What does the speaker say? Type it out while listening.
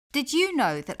Did you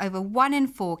know that over 1 in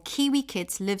 4 Kiwi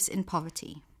kids lives in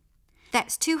poverty?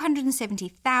 That's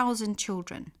 270,000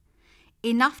 children,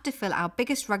 enough to fill our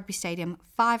biggest rugby stadium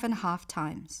 5.5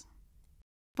 times.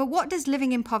 But what does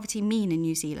living in poverty mean in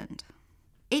New Zealand?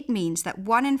 It means that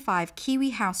 1 in 5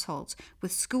 Kiwi households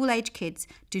with school-age kids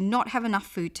do not have enough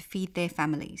food to feed their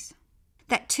families.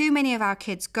 That too many of our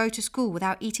kids go to school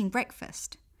without eating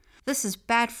breakfast. This is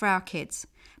bad for our kids.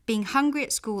 Being hungry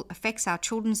at school affects our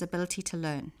children's ability to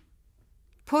learn.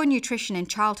 Poor nutrition in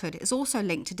childhood is also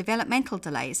linked to developmental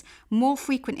delays, more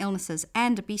frequent illnesses,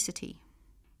 and obesity.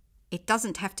 It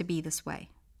doesn't have to be this way.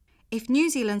 If New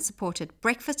Zealand supported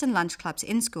breakfast and lunch clubs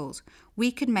in schools,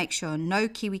 we could make sure no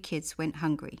Kiwi kids went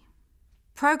hungry.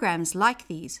 Programs like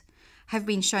these have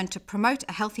been shown to promote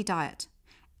a healthy diet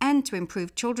and to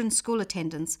improve children's school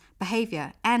attendance,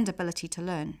 behaviour, and ability to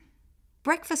learn.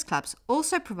 Breakfast clubs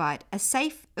also provide a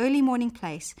safe, early morning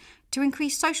place to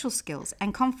increase social skills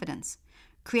and confidence,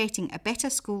 creating a better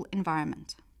school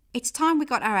environment. It's time we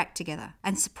got our act together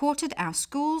and supported our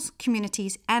schools,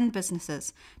 communities and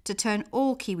businesses to turn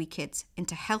all Kiwi kids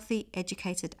into healthy,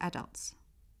 educated adults.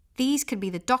 These could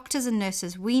be the doctors and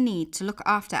nurses we need to look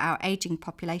after our ageing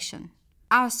population,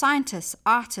 our scientists,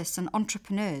 artists and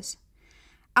entrepreneurs,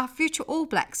 our future All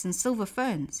Blacks and Silver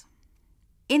Ferns.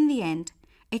 In the end,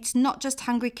 it's not just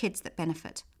hungry kids that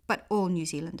benefit, but all New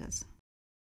Zealanders.